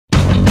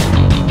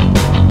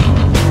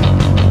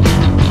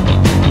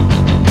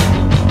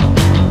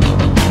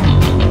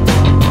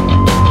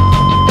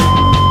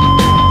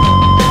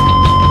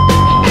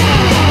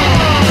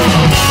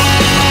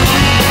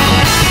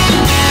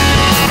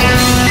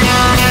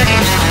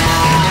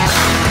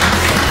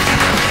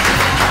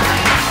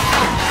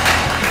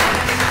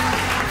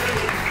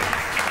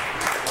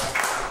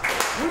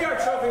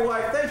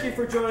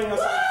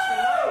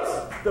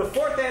the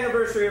 4th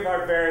anniversary of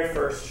our very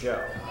first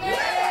show.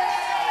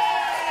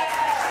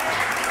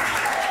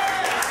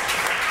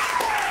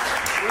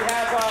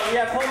 We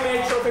have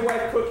homemade Trophy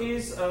Wife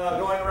cookies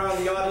going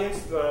around the audience.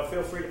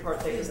 Feel free to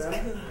partake of them.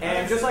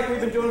 And just like we've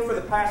been doing for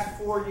the past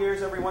 4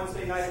 years, every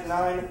Wednesday night at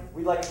 9,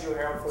 we'd like to do a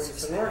Harold for you.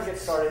 So in order to get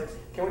started,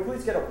 can we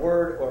please get a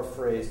word or a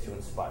phrase to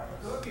inspire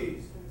us?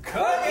 Cookies.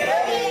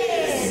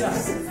 Cookies!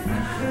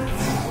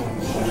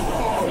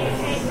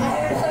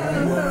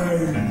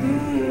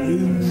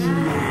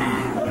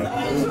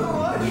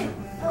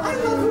 I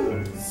love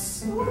them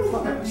so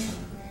much.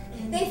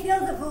 They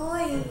fill the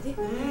void. They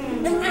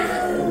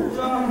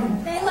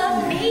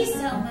love me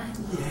so much.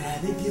 Yeah,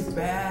 they give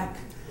back.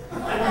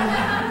 When I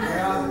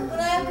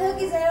have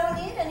cookies, I don't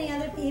need any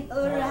other people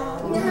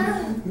around.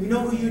 You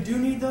know who you do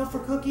need, though, for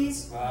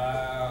cookies?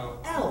 Wow.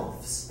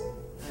 Elves.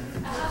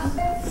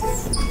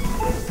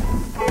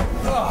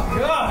 Oh,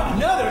 God.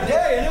 Another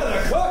day,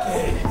 another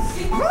cookie.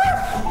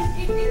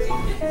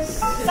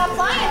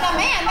 Supply and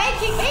demand. They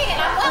keep eating.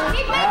 I will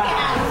keep making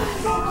them.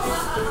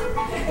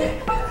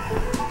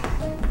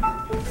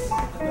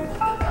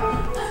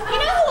 You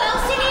know who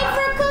else you need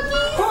for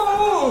cookies? Who?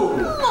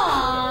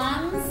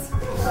 Moms.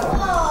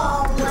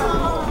 Oh,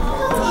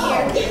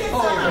 here, give it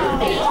some.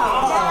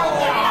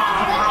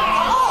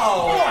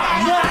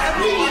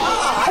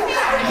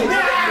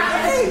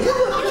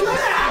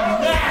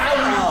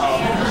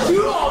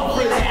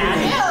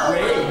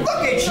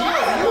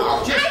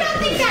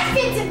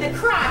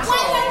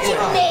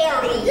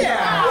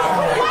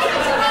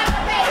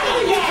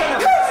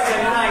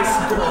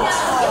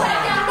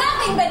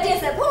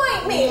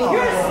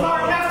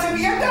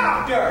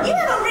 You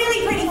have a really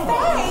pretty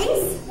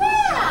face.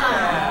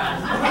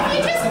 Yeah. If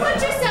you just put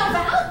yourself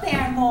out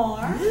there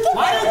more.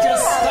 Why don't you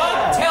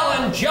stop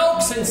telling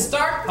jokes and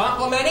start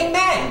complimenting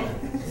men?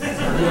 You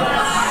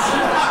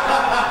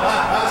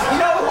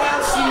know who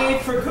else you need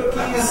for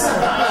cookies?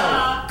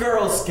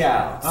 Girl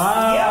Scouts.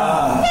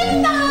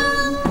 Ding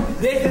dong.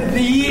 This is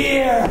the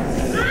year. On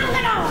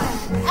the door.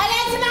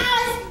 Against the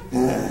mouse.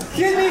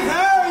 Excuse me,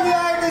 sir. Would you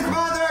like to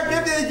sponsor our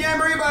trip to the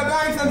Jamboree by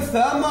buying some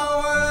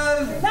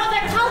Samoas? No,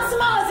 they're called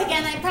Samoas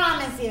again, I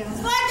promise you.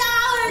 $4.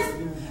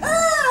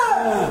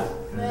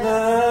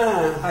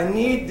 I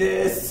need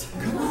this.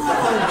 Come on,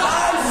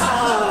 buy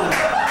some.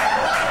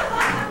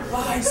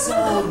 Buy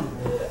some.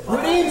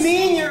 What do you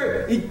mean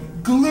you're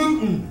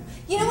gluten?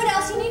 You know what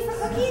else you need for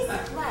cookies?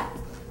 What?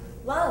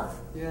 Love.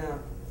 Yeah.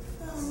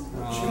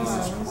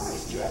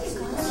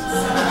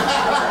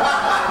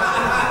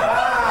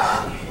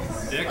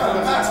 There comes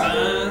a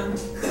time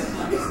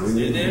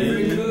in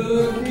every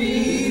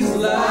cookie's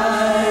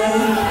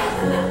life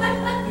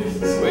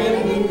when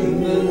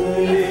the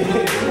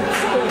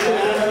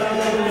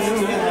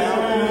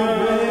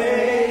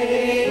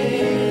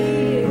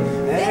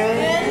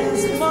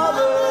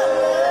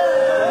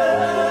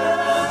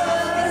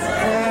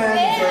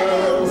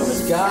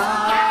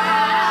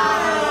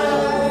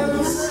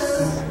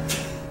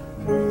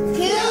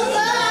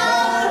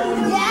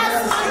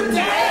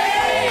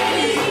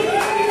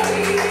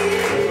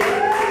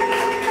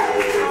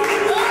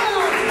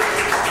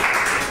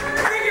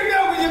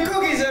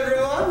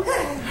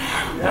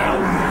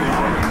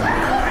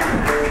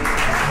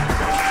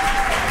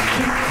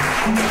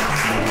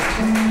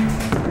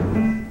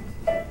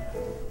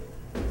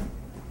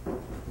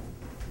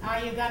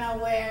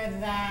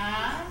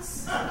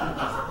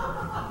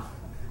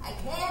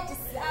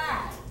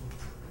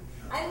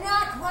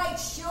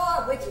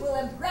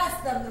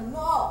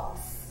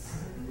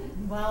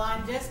Well,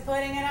 I'm just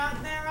putting it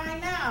out there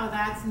right now.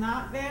 That's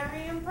not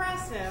very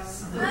impressive.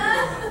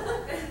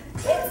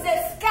 It's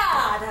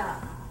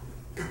Escada.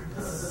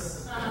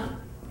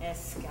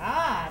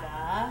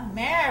 Escada?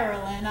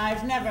 Marilyn,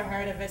 I've never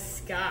heard of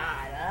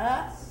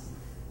Escada.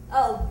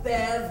 Oh,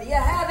 Bev, you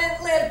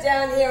haven't lived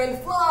down here in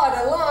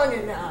Florida long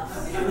enough.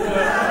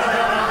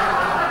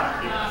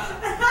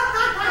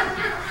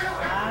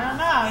 I don't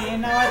know. You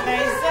know what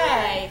they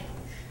say.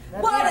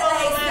 What do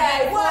they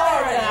say?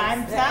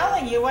 I'm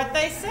telling you what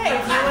they say.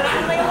 If you would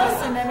only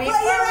listen to me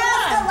well, you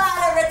asked a lot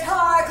of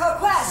rhetorical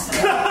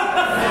questions.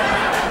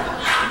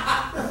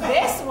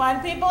 This one,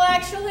 people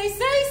actually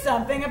say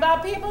something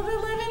about people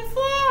that live in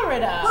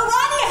Florida. Well,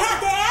 why do you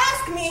have to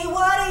ask me?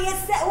 What do they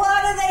say?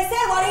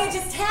 Why don't you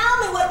just tell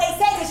me what they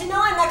say? Because you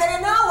know I'm not going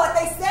to know what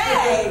they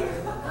say.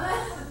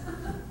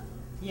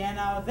 You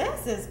know,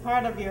 this is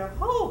part of your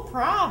whole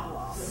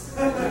problem.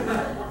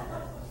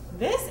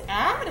 This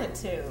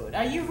attitude.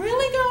 Are you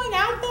really going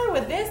out there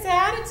with this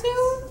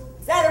attitude?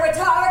 Is that a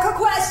rhetorical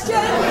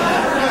question?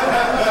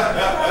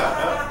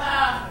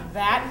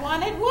 That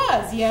one it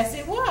was. Yes,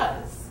 it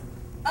was.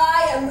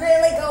 I am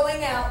really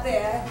going out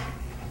there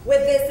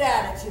with this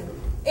attitude,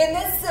 in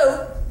this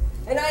suit,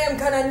 and I am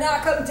going to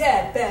knock 'em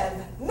dead,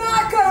 Bev.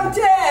 Knock 'em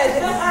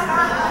dead!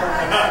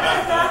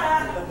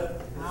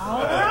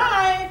 All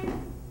right.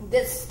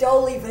 This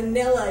Stoli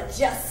vanilla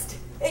just,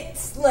 it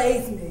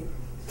slays me.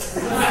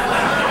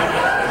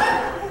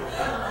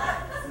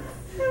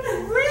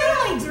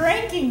 Really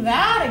drinking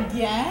that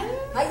again?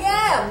 I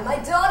am. My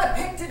daughter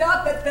picked it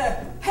up at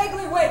the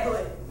Higgly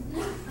Wiggly.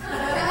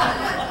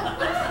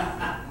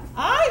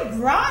 I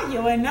brought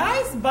you a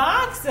nice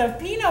box of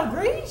Pinot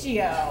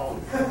Grigio.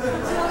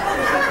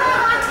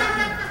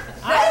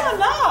 I don't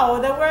know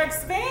that we're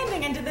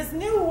expanding into this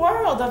new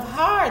world of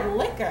hard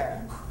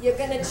liquor. You're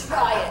gonna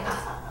try it.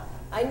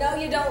 I know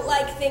you don't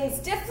like things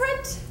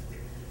different,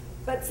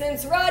 but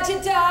since Roger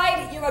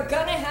died, you are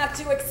gonna have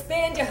to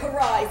expand your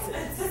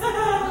horizons.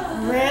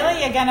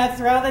 Really? You're gonna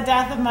throw the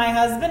death of my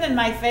husband in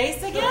my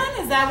face again?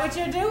 Is that what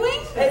you're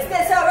doing? Is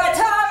this a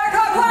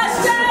rhetorical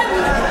question?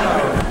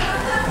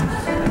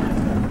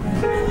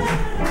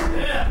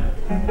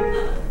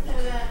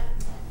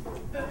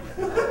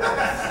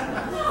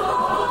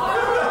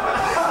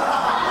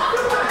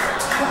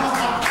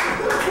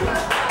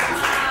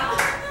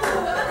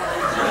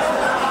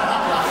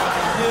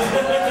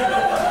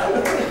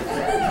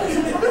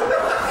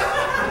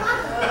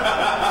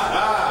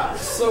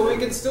 So we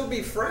can still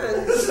be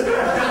friends. That's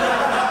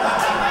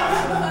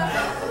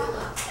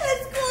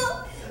cool.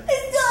 I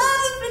still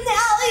have the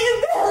finale of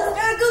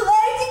Battlestar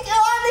Galactica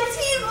on the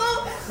TV.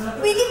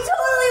 We can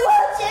totally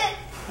watch it.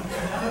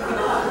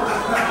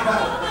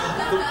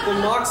 The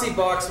Moxie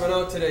box went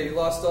out today. You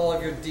lost all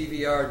of your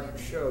DVR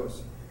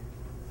shows.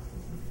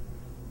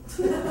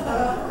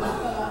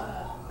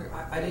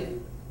 I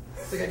didn't.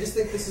 I just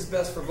think this is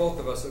best for both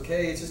of us,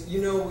 okay? It's just,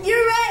 you know... You're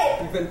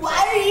right.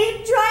 Why are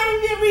you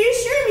trying to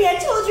reassure me? I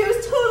told you I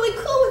was totally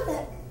cool with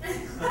it.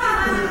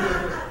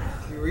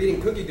 You were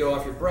eating cookie dough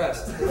off your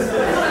breast. That's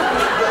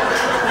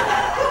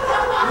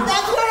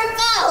where it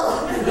fell.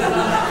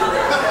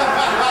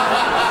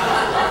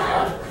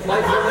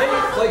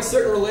 Like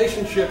certain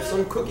relationships,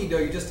 some cookie dough,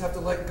 you just have to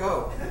let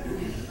go.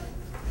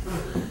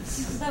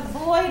 The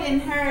void in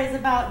her is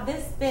about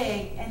this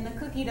big, and the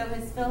cookie dough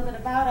has filled it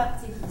about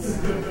up to...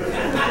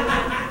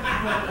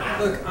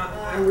 Look,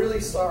 I'm really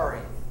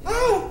sorry. For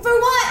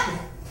what?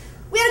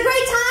 We had a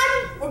great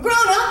time. We're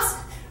grown-ups.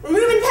 We're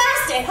moving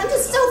past it. I'm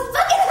just so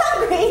fucking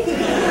hungry.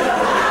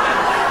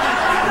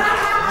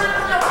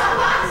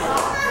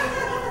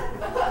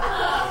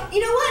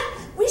 You know what?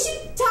 We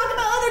should talk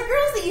about other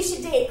girls that you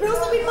should date. Girls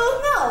that we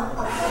both know.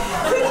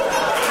 Who do you think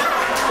is that?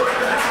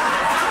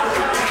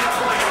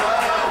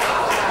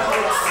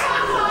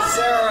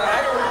 Sarah,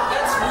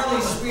 that's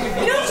really sweet of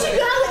you. You know, you should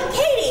go out with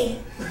Katie.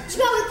 You should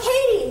go out with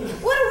Katie.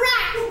 What a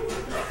rat.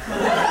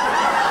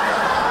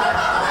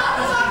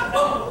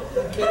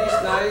 Kitty's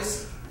nice.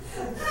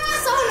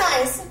 So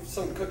nice.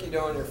 Some cookie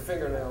dough on your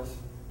fingernails.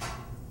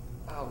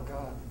 Oh,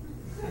 God.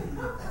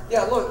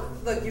 Yeah, look,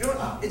 you don't...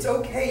 It's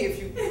okay if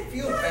you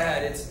feel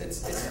bad. It's...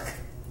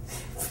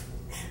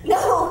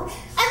 No,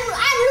 I'm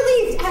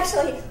relieved,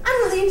 actually. I'm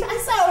relieved. I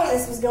saw where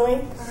this was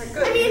going.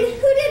 Good. I mean,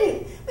 who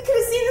didn't? We could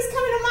have seen this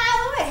coming a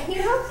mile away, you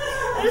know?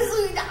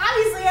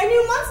 Obviously, I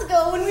knew months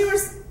ago when we were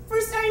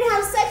first starting to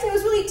have sex and it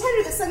was really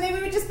tender that someday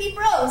we would just be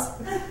bros.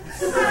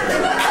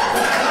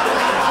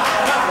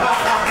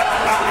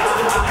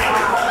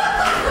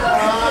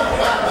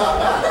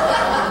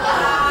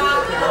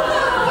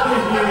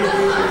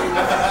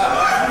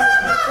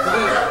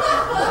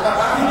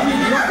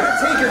 You're not going to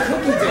take your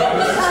cookie dough.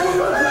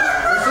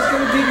 It's just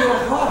going to give you a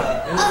hug.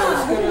 And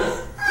it's going to...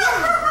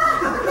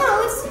 No,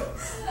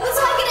 let's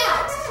hug it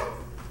out.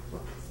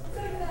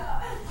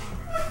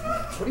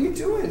 What are you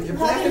doing? You're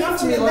Hugging backing up it to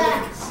from me the like...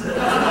 back.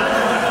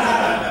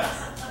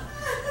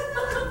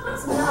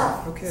 It's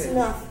enough. Okay. It's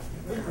enough.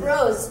 We're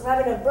bros. We're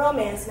having a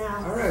bromance now.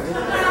 All right.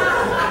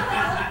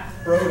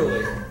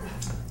 Brodely.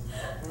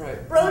 All right.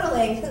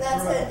 Brodeling.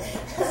 That's it.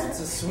 It's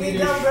a Swedish...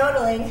 You're done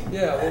brodeling.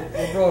 Yeah,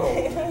 we'll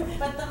brodel.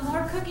 But the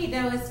more cookie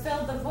dough has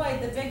filled the void,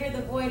 the bigger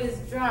the void is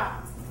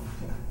dropped.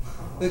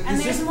 Look, And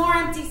this there's is more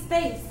empty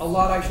space. a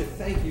lot I should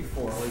thank you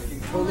for. Like, you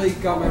totally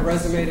got my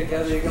resume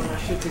together, you got my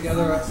shit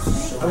together.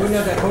 I wouldn't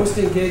have that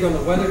hosting gig on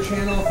the Weather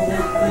Channel if it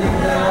weren't for you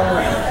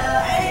there.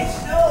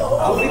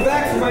 I'll be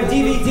back for my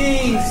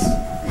DVDs.